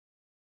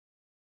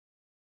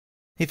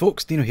Hey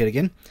folks, Deano here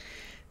again.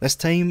 This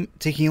time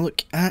taking a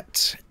look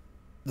at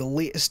the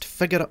latest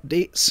figure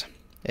updates.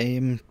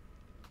 Pretty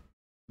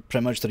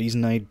much the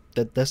reason I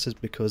did this is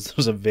because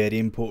there's a very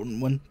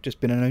important one just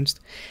been announced.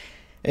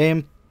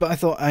 But I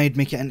thought I'd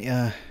make it into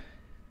a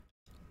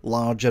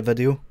larger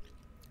video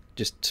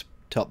just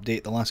to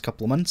update the last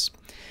couple of months.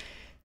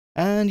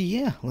 And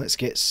yeah, let's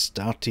get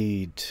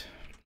started.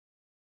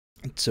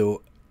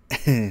 So,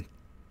 the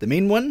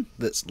main one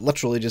that's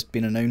literally just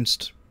been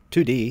announced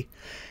today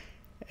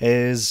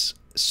is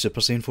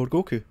Super Saiyan 4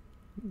 Goku.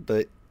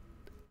 But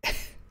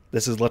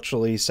this is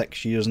literally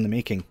 6 years in the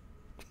making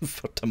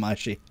for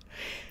Tamashii.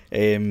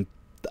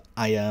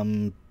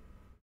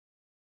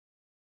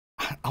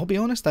 I'll be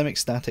honest, I'm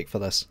ecstatic for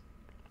this.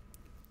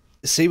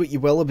 Say what you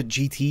will about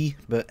GT,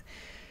 but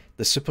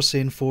the Super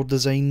Saiyan 4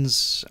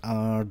 designs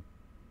are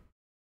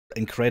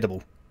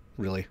incredible,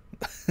 really.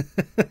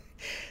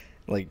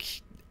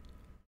 Like,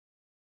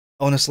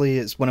 honestly,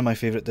 it's one of my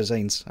favourite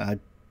designs. I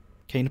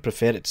kind of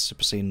prefer it to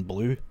Super Saiyan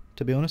Blue,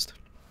 to be honest.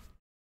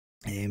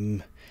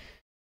 But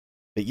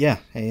yeah,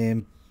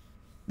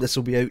 this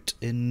will be out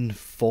in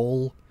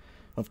fall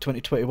of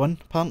 2021,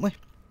 apparently,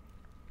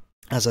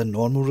 as a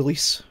normal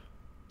release.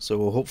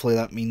 So hopefully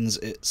that means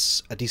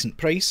it's a decent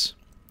price.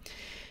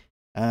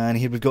 And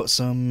here we've got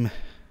some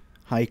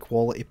high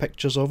quality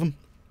pictures of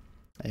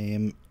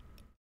him.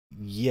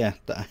 Yeah,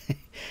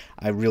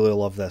 I really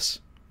love this.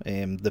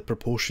 The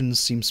proportions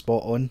seem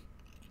spot on.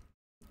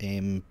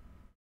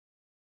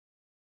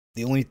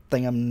 The only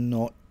thing I'm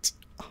not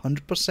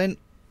 100%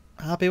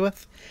 happy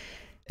with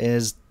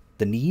is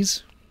the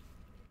knees,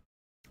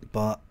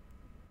 but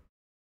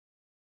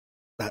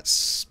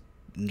that's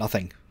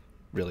nothing,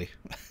 really.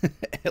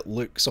 It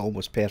looks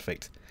almost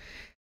perfect.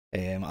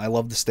 I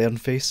love the stern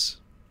face.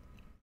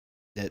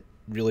 It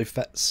really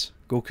fits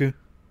Goku.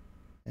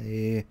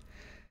 The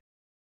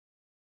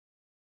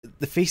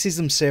faces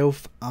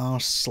themselves are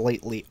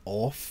slightly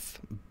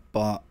off,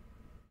 but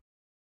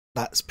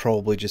that's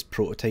probably just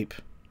prototype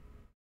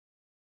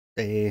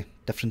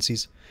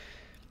differences.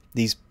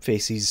 These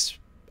faces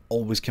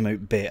always come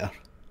out better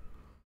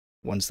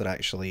once they're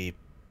actually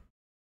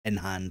in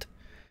hand.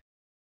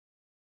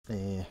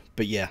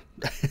 But yeah,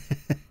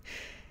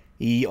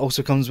 he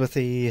also comes with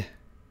a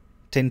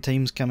 10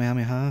 times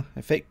Kamehameha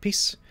effect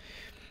piece.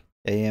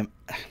 Bit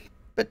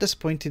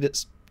disappointed.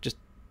 It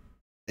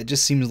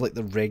just seems like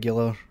the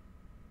regular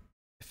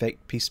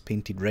effect piece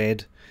painted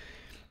red.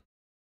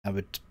 I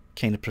would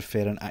kind of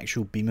prefer an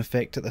actual beam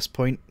effect at this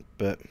point,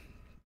 but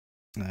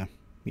nah, what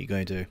you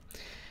gonna do?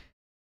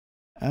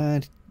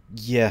 And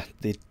yeah,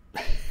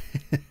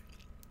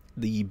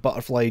 the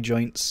butterfly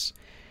joints,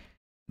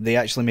 they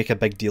actually make a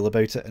big deal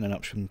about it in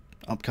an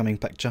upcoming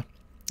picture.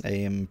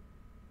 You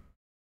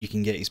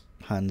can get his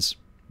hands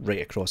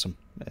right across him.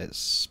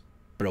 It's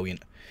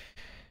brilliant.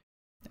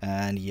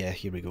 And yeah,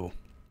 here we go.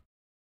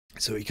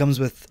 So he comes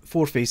with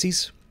 4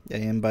 faces,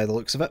 by the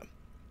looks of it.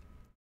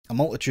 A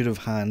multitude of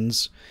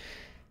hands.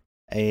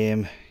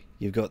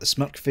 You've got the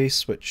smirk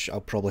face, which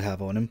I'll probably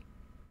have on him.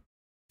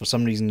 For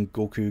some reason,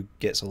 Goku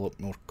gets a lot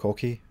more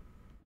cocky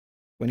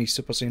when he's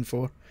Super Saiyan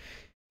 4,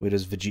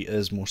 whereas Vegeta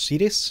is more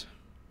serious,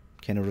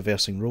 kind of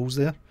reversing roles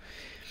there.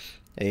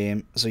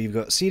 So you've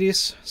got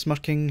serious,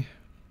 smirking,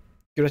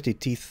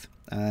 gritted teeth,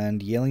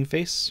 and yelling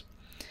face.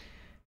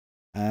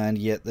 And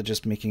yet they're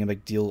just making a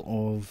big deal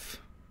of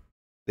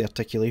the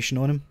articulation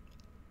on him.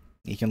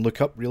 He can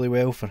look up really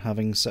well for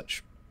having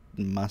such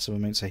massive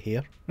amounts of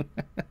hair.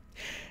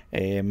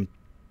 But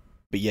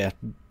yeah,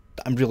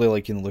 I'm really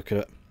liking the look of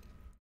it.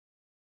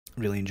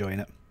 Really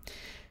enjoying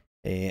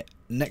it.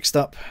 Next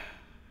up,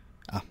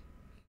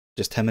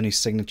 just him and his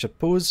signature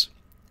pose.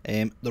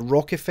 The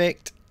rock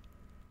effect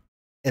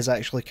is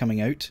actually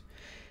coming out,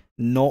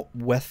 not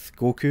with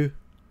Goku.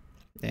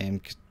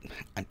 I'm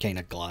kind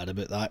of glad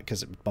about that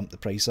because it would bump the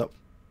price up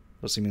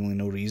for seemingly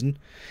no reason.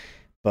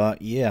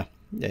 But yeah,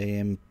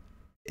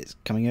 it's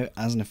coming out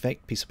as an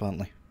effect piece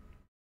apparently.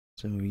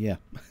 So yeah.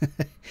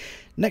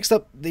 Next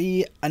up,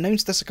 they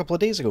announced this a couple of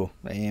days ago.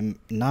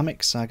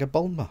 Namek Saga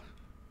Bulma.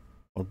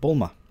 Or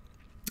Bulma.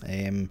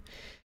 And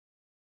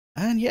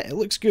yeah, it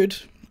looks good.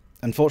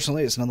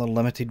 Unfortunately, it's another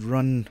limited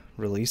run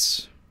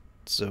release,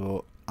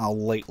 so I'll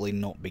likely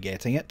not be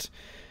getting it.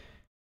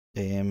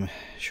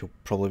 She'll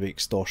probably be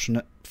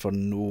extortionate for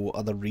no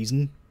other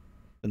reason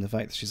than the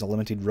fact that she's a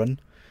limited run.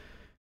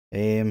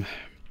 But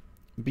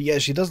yeah,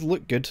 she does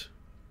look good.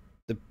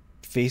 The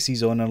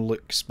faces on her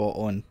look spot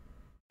on.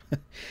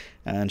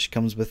 And she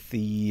comes with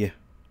the,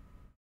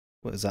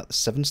 what is that, the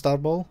 7-star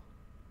ball?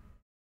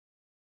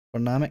 For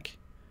Namek.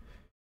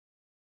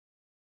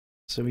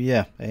 So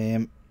yeah,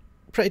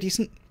 pretty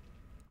decent.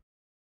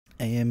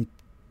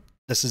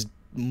 This is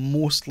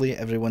mostly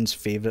everyone's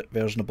favourite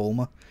version of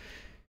Bulma,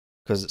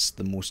 because it's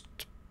the most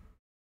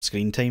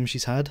screen time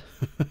she's had.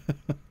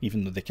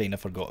 Even though they kind of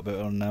forgot about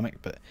her on Namek,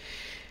 but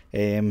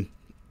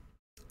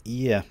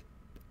yeah,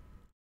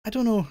 I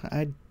don't know.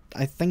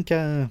 I think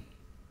a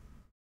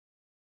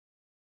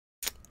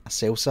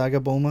Cell Saga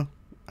Bulma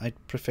I'd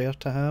prefer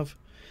to have.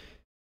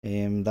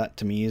 That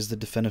to me is the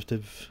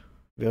definitive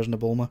version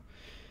of Bulma.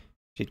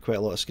 She had quite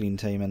a lot of screen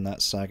time in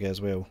that saga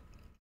as well.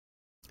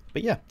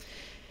 But yeah,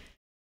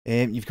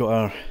 you've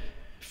got her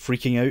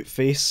freaking out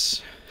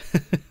face.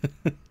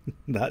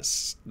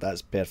 that's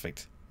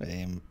perfect.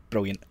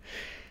 Brilliant.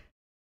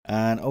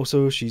 And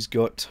also she's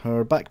got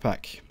her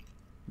backpack,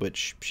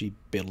 which she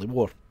barely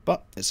wore,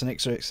 but it's an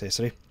extra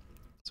accessory.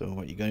 So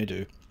what are you going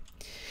to do?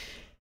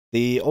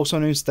 They also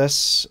announced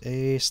this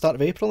start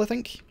of April, I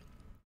think,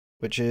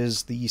 which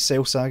is the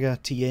Cell Saga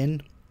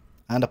TN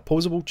and a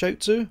posable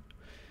Chaozu.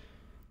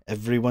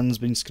 Everyone's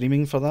been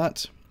screaming for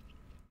that.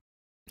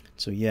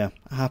 So yeah,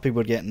 happy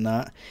we're getting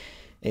that.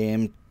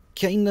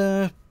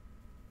 Kinda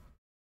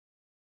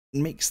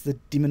makes the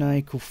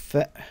Demoniacal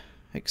Fit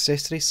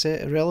accessory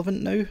set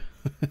irrelevant now.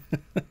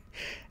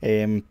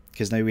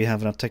 Because now we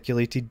have an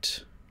articulated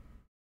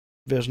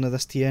version of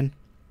this TN.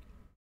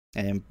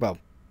 Well,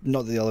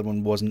 not that the other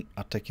one wasn't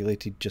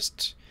articulated,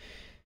 just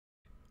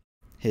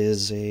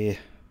his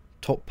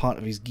top part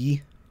of his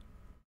gi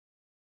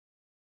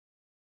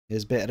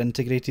is better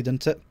integrated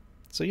into it.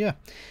 So yeah,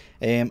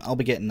 I'll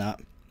be getting that,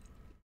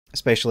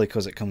 especially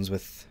because it comes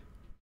with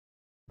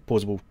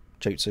posable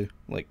Chaozu,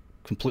 like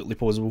completely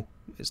posable.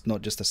 It's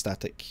not just a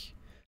static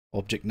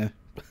object now.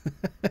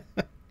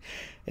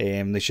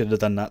 They should have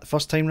done that the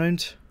first time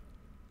round,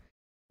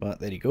 but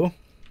there you go.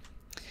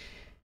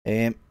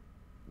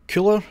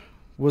 Cooler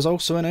was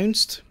also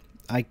announced.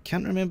 I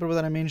can't remember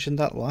whether I mentioned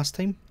that last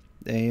time,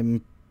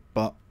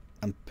 but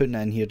I'm putting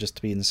it in here just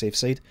to be on the safe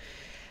side.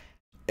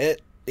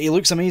 He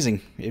looks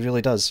amazing, it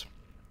really does.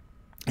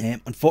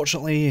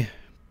 Unfortunately,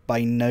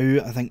 by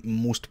now I think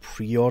most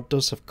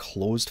pre-orders have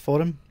closed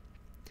for him.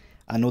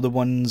 I know the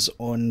ones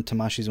on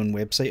Tamashi's own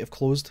website have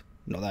closed.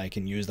 Not that I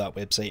can use that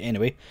website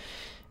anyway.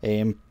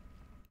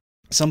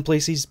 Some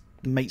places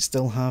might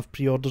still have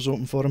pre-orders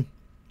open for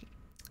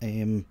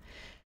him.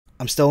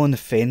 I'm still on the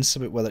fence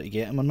about whether to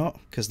get him or not,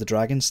 because the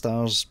Dragon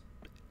Stars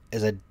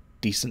is a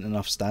decent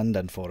enough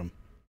stand-in for him.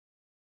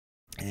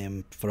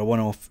 For a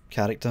one-off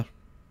character.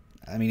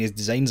 I mean, his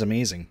design's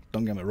amazing,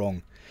 don't get me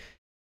wrong.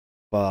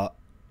 But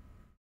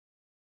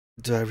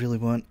do I really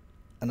want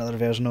another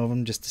version of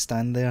him just to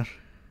stand there?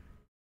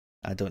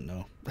 I don't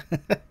know.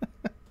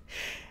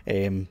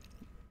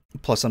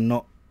 Plus, I'm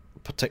not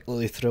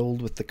particularly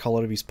thrilled with the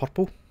colour of his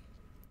purple.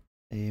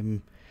 I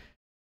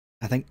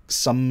think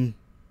some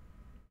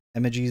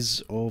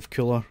images of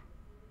Cooler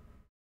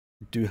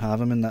do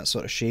have him in that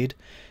sort of shade,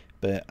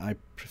 but I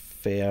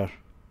prefer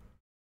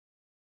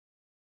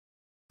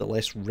the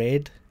less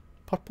red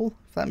purple,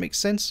 if that makes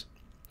sense.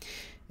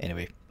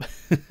 Anyway,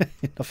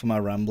 enough of my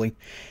rambling.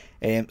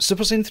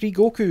 Super Saiyan 3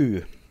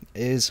 Goku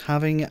is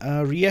having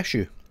a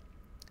reissue.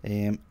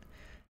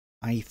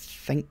 I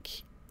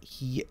think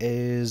he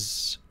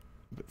is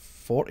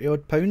 40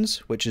 odd pounds,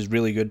 which is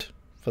really good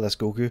for this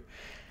Goku.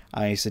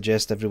 I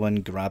suggest everyone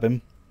grab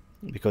him,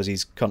 because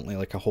he's currently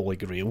like a holy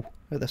grail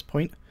at this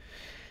point.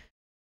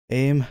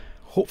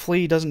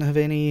 Hopefully he doesn't have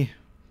any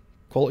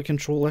quality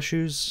control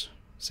issues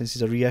since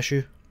he's a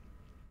reissue,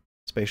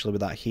 especially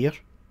with that hair,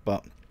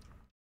 but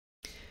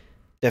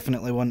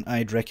definitely one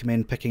I'd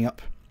recommend picking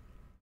up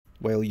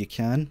while you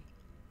can.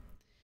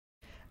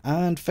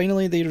 And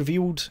finally they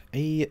revealed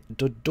a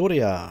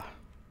Dodoria.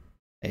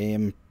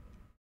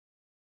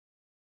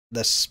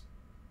 This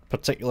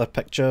particular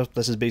picture,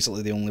 this is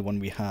basically the only one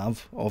we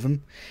have of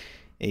him.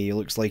 He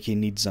looks like he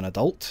needs an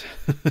adult,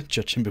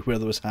 judging by where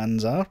those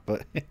hands are,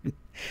 but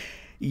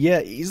yeah,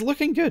 he's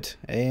looking good.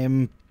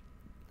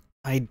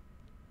 I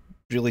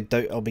really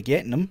doubt I'll be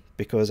getting him,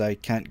 because I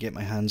can't get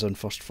my hands on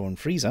First Form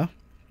Frieza.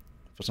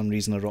 For some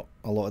reason,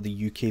 a lot of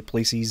the UK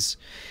places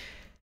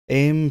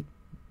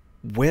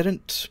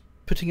weren't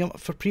putting him up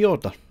for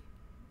pre-order.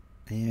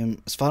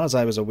 As far as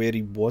I was aware,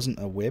 he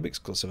wasn't a web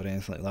exclusive or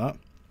anything like that,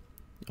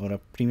 or a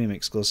premium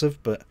exclusive,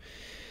 but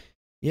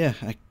yeah,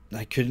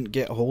 I couldn't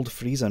get a hold of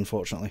Frieza,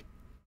 unfortunately.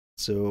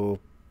 So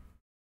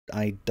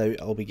I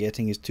doubt I'll be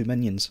getting his two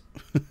minions.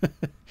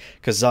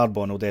 Because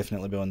Zarbon will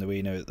definitely be on the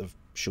way now that they've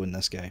shown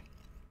this guy.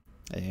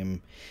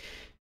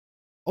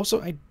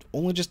 Also, I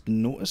only just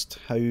noticed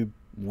how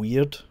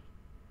weird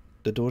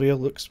Dodoria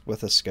looks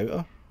with a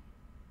scouter.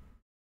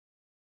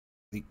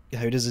 Like,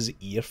 how does his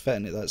ear fit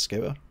into that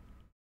scouter?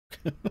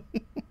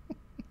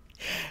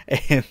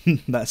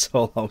 That's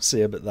all I'll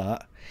say about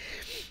that.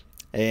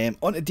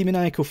 On to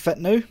Demoniacal Fit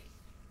now.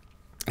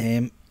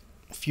 A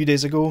few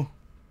days ago,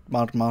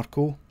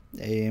 Marco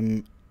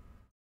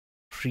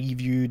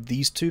previewed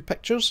these two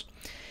pictures.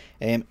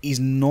 He's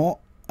not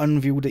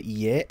unveiled it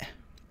yet,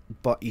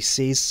 but he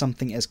says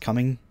something is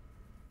coming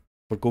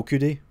for Goku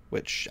Day,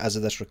 which as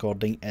of this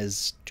recording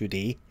is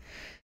today.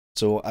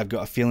 So I've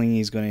got a feeling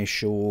he's going to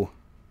show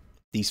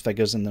these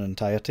figures in their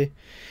entirety.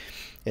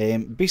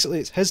 Basically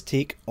it's his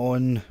take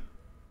on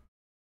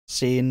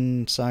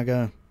Saiyan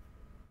Saga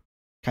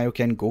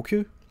Kaioken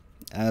Goku,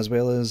 as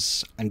well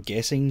as, I'm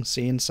guessing,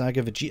 Saiyan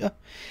Saga Vegeta.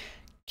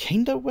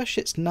 Kinda wish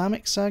it's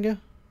Namek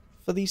Saga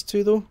for these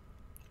two though.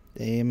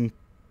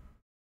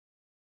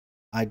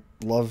 I'd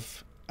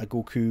love a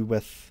Goku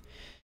with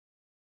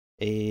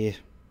the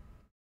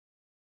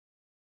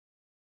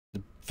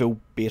full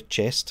bare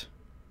chest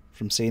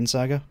from Saiyan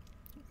Saga,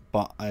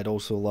 but I'd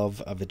also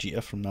love a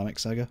Vegeta from Namek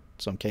Saga,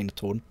 so I'm kind of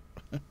torn.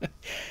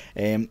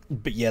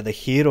 But yeah, the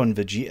hair on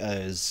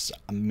Vegeta is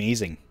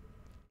amazing.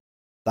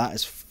 That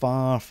is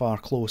far, far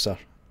closer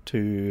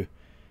to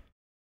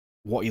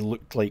what he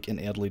looked like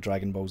in early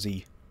Dragon Ball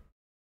Z,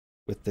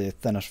 with the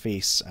thinner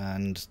face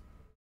and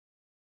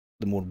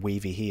the more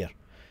wavy hair.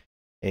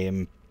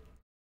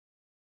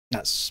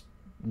 That's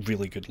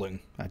really good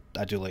looking.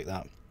 I do like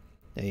that.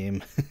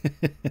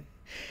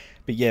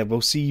 But yeah, we'll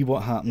see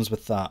what happens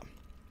with that.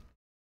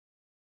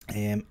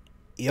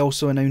 He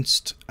also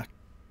announced a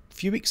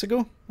few weeks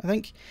ago, I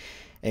think,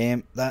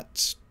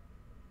 that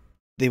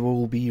they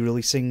will be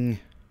releasing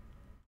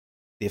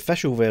the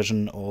official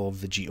version of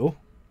Vegito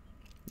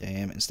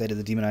instead of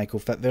the Demoniacal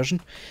Fit version.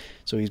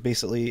 So he's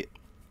basically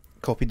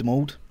copied the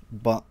mould,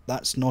 but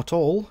that's not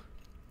all,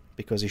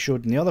 because he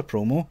showed in the other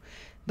promo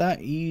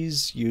that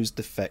he's used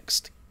the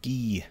fixed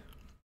gi.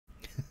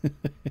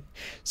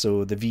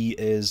 So the V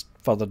is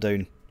further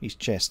down his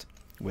chest,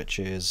 which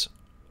is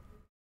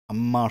a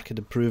marked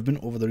improvement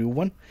over the real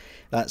one.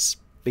 That's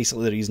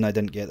basically the reason I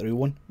didn't get the real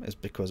one, is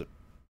because it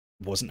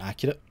wasn't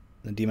accurate.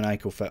 The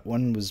Demoniacal Fit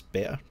one was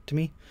better to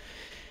me.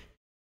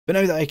 But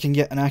now that I can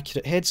get an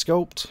accurate head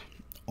sculpt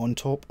on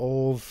top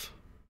of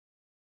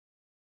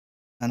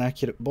an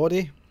accurate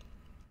body,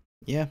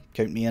 yeah,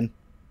 count me in.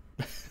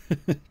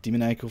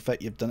 Demoniacal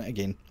Fit, you've done it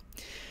again.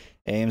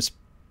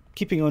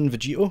 Keeping on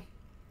Vegito.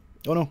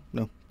 Oh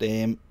no.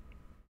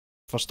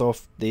 First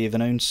off, they've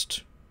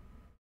announced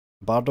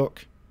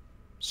Bardock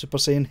Super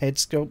Saiyan head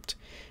sculpt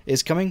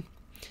is coming.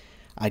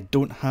 I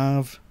don't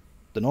have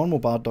the normal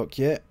Bardock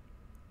yet.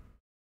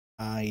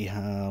 I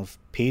have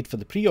paid for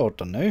the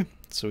pre-order now,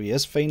 so he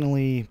is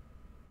finally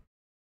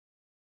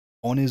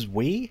on his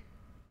way,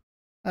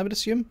 I would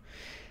assume.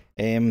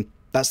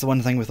 That's the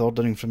one thing with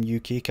ordering from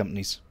UK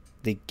companies.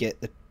 They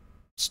get the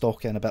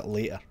stock in a bit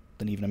later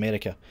than even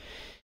America.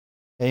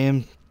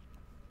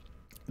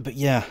 But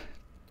yeah,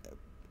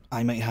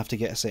 I might have to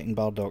get a second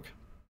Bardock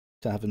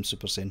to have him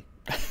Super Saiyan.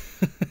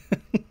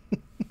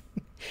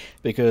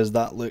 Because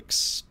that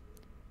looks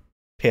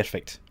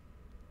perfect.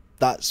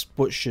 That's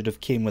what should have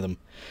came with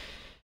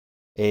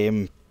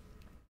him.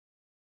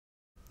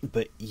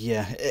 But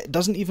yeah, it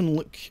doesn't even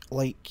look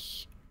like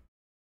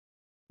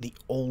the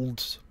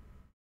old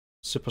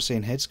Super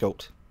Saiyan head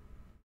sculpt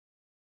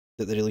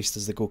that they released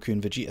as the Goku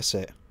and Vegeta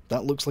set.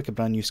 That looks like a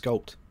brand new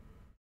sculpt,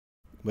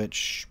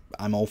 which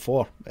I'm all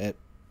for. It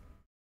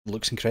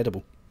looks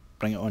incredible.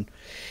 Bring it on.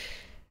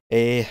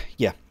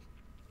 Yeah.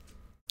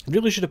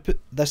 Really should have put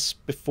this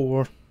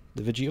before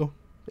the Vegito,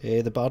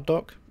 the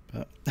Bardock.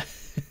 But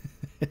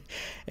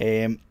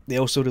they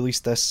also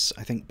released this,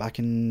 I think, back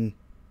in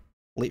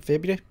late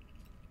February.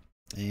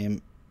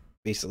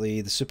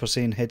 Basically, the Super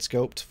Saiyan head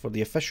sculpt for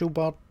the official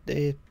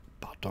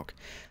Bardock.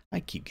 I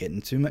keep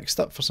getting too mixed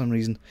up for some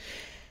reason.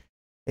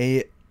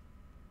 For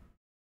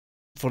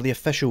the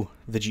official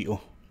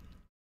Vegito.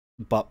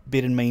 But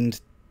bear in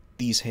mind,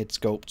 these head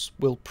sculpts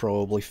will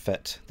probably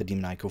fit the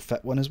Demoniacal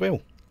Fit one as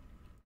well.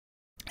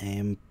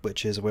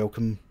 Which is a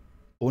welcome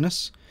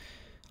bonus.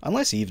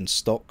 Unless he even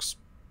stocks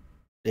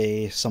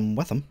some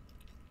with him.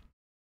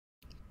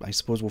 I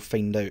suppose we'll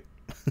find out.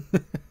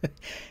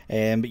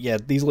 But yeah,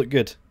 these look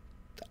good.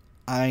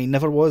 I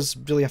never was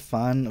really a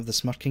fan of the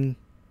smirking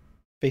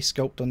face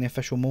sculpt on the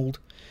official mould,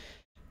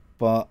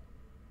 but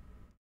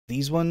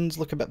these ones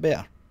look a bit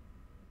better.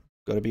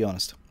 Gotta be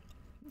honest.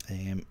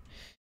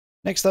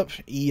 Next up,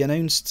 he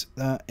announced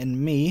that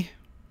in May,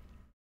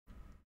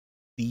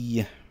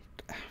 the,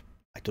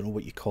 I don't know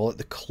what you call it,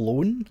 the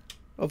clone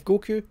of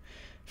Goku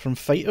from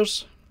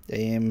Fighters.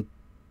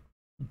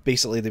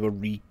 Basically, they were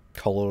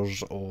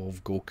recolours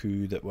of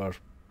Goku that were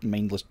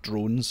mindless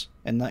drones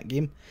in that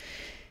game.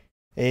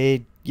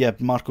 Yeah,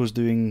 Marco's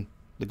doing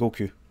the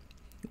Goku,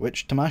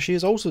 which Tamashii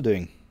is also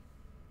doing.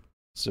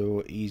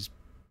 So he's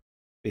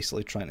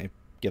basically trying to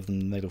give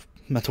them the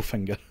middle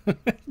finger to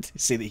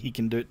say that he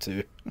can do it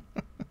too.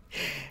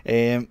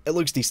 It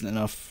looks decent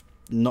enough.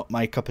 Not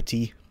my cup of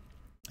tea.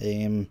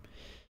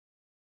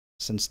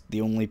 Since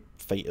the only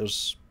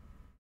Fighters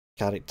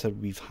character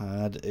we've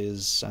had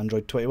is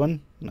Android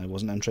 21, and I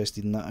wasn't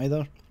interested in that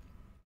either.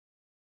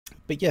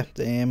 But yeah,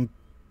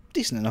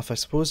 decent enough, I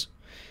suppose.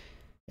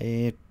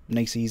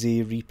 Nice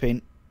easy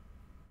repaint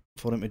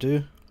for him to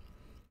do.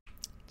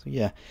 So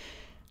yeah,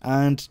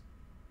 and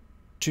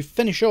to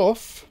finish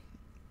off,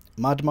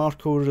 Mad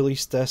Marco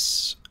released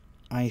this,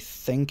 I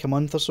think, a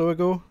month or so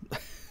ago.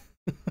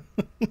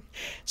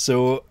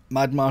 So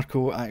Mad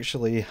Marco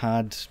actually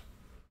had,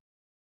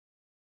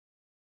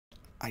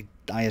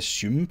 I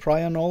assume,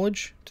 prior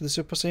knowledge to the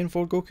Super Saiyan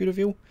 4 Goku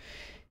reveal,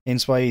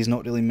 hence why he's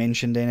not really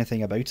mentioned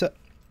anything about it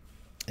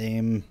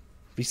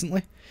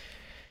recently.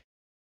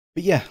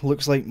 But yeah,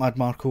 looks like Mad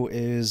Marco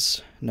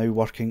is now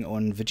working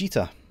on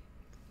Vegeta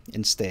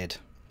instead,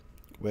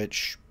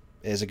 which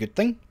is a good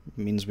thing. It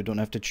means we don't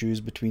have to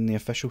choose between the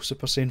official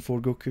Super Saiyan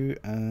 4 Goku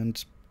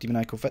and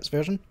Demoniacal Fit's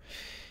version.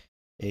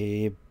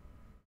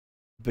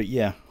 But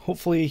yeah,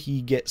 hopefully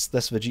he gets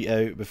this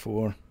Vegeta out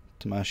before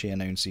Tamashii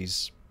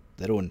announces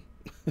their own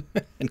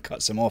and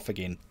cuts him off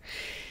again.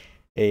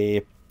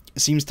 It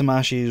seems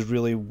Tamashii is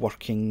really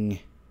working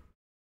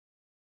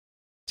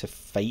to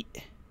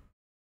fight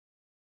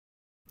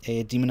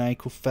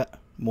Demoniacal Fit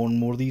more and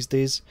more these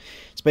days,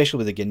 especially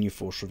with the Ginyu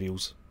Force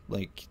reveals.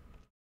 Like,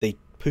 they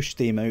pushed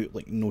them out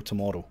like no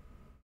tomorrow.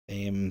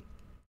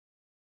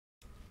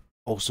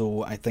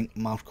 Also, I think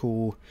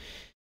Marco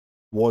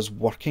was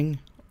working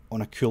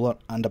on a Cooler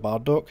and a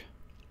Bardock,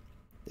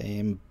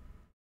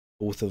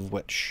 both of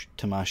which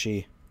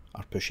Tamashii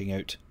are pushing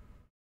out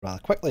rather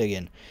quickly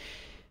again.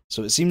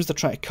 So it seems they're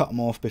trying to cut him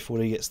off before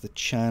he gets the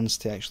chance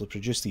to actually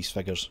produce these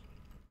figures.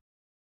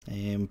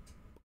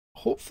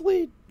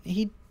 Hopefully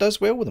he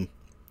does well with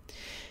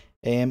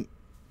them.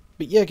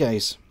 But yeah,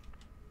 guys,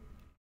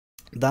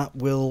 that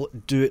will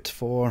do it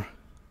for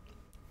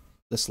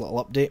this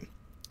little update.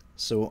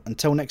 So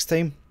until next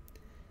time,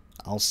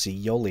 I'll see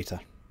y'all later.